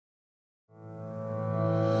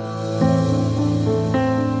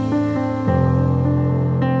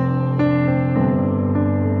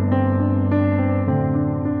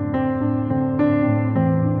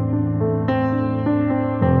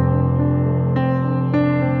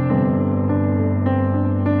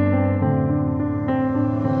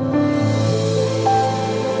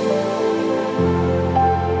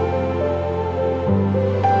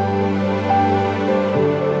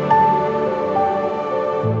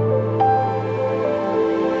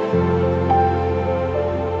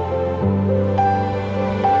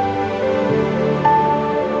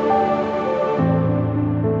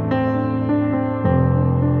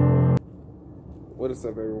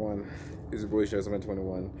boy MMA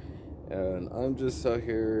 21, and I'm just out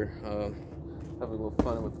here having a little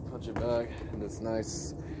fun with the punching bag in this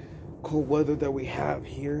nice cold weather that we have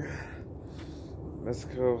here.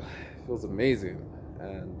 Mexico feels amazing,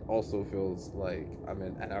 and also feels like I'm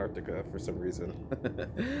in Antarctica for some reason.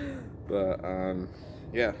 But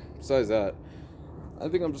yeah, besides that, I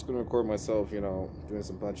think I'm just gonna record myself, you know, doing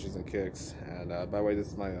some punches and kicks. And by the way, this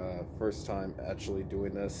is my first time actually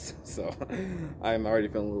doing this, so I'm already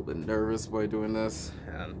feeling a little bit nervous by doing this.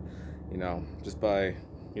 And you know, just by,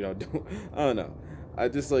 you know, I don't know, I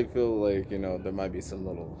just like feel like, you know, there might be some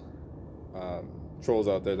little trolls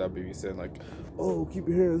out there that be saying like, oh, keep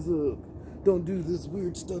your hands up, don't do this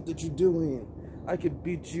weird stuff that you're doing, I could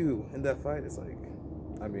beat you in that fight. It's like,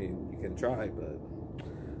 I mean, you can try, but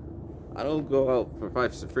I don't go out for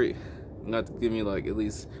fights for free. Not to give me like at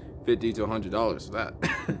least $50 to $100 for that.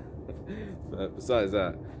 But besides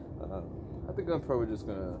that, I think I'm probably just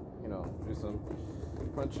gonna, you know, do some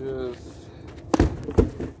punches,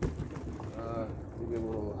 maybe a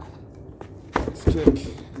little axe kick,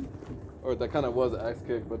 or that kind of was an axe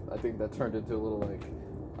kick, but I think that turned into a little like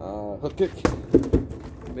hook kick,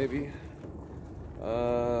 maybe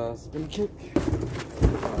spin kick.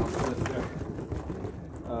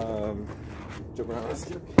 Jump around, let's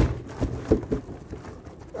kick.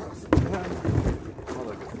 All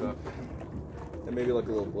that good stuff. And maybe like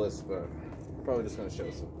a little bliss, but probably just gonna show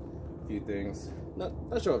some few things. Not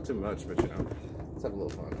show up too much, but you know, let's have a little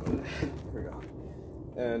fun with it. Here we go.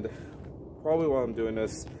 And probably while I'm doing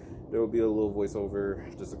this, there will be a little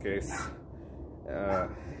voiceover just in case.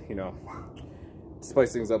 You know,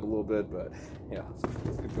 spice things up a little bit, but yeah,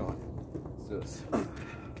 let's keep going. Let's do this.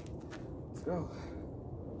 Let's go.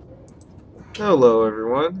 Hello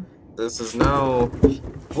everyone, this is now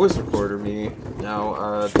voice recorder me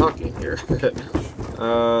now talking here.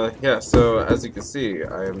 Yeah, so as you can see,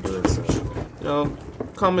 I am doing some, you know,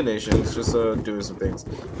 combinations, just doing some things.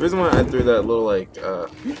 The reason why I threw that little like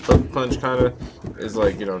hook punch kind of is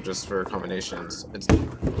like, you know, just for combinations. It's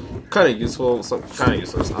kind of useful, so kind of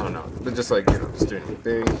useless, I don't know, but just like, you know, just doing a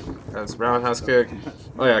thing. That's roundhouse kick.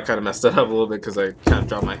 Oh yeah, I kind of messed that up a little bit because I kind of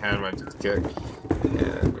dropped my hand right to the kick.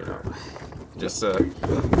 And you know, just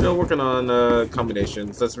you know, working on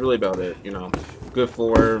combinations. That's really about it, you know. Good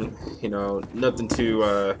form, you know, nothing too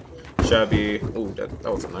shabby. Ooh, that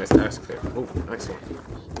was a nice axe kick. Ooh, nice one.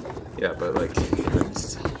 Yeah, but like,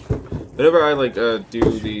 whenever I like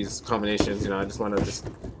do these combinations, you know, I just want to just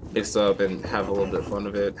mix up and have a little bit of fun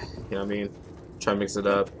with it. You know what I mean? Try to mix it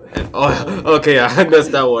up. And oh, okay, yeah, I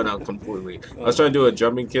messed that one up completely. I was trying to do a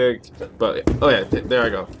jumping kick, but oh yeah, there I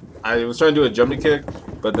go. I was trying to do a jumping kick,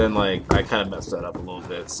 but then like I kind of messed that up a little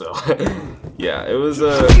bit. So yeah, it was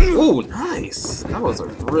ooh, nice. That was a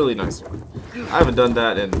really nice one. I haven't done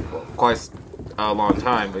that in quite a long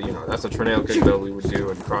time, but you know, that's a tornado kick that we would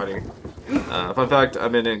do in karate. Fun fact,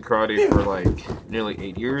 I've been in karate for like nearly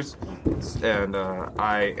 8 years, and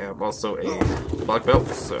I am also a black belt,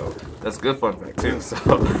 so that's a good fun fact too. So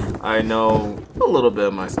I know a little bit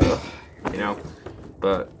of my stuff, you know,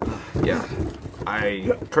 but yeah.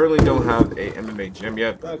 I currently don't have a MMA gym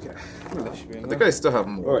yet. Okay. I think I still have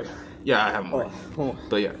more. Right. Yeah, I have more.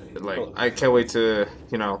 But yeah, like I can't wait to,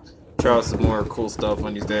 you know, try out some more cool stuff one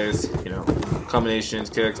of these days. You know, combinations,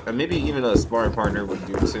 kicks, and maybe even a sparring partner would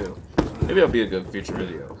do too. Maybe that'll be a good future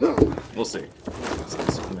video. We'll see.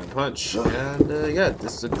 Superman punch, and yeah,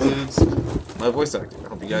 this includes my voice acting. I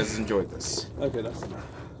hope you guys enjoyed this. Okay, that's enough.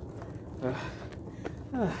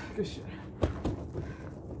 Good shit.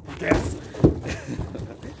 Yes.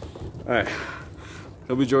 Alright,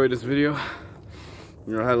 hope you enjoyed this video.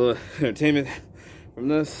 You know, I had a little entertainment from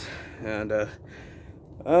this, and I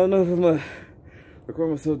don't know if I'm gonna record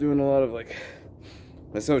myself doing a lot of like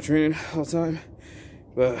myself training all the time,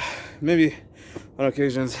 but maybe on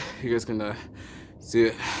occasions you guys can see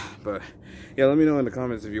it. But yeah, let me know in the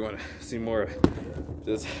comments if you want to see more of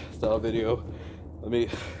this style video. Let me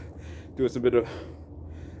do some bit of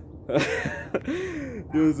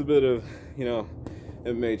doing a bit of, you know,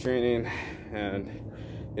 MMA training. And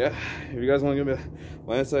yeah, if you guys want to give me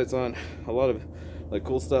my insights on a lot of like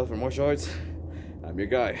cool stuff for martial arts, I'm your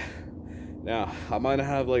guy. Now, I might not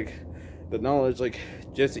have like the knowledge like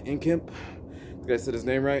Jesse Inkimp, the guy said his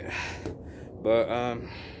name right, but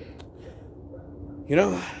you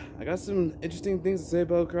know, I got some interesting things to say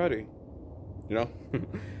about karate, you know.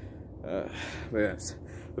 But yes,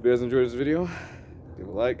 hope you guys enjoyed this video. Give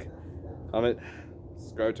a like, comment,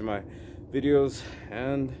 subscribe to my videos,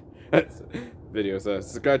 and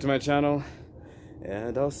subscribe to my channel,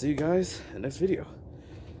 and I'll see you guys in the next video.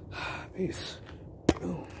 Peace.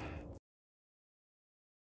 Boom.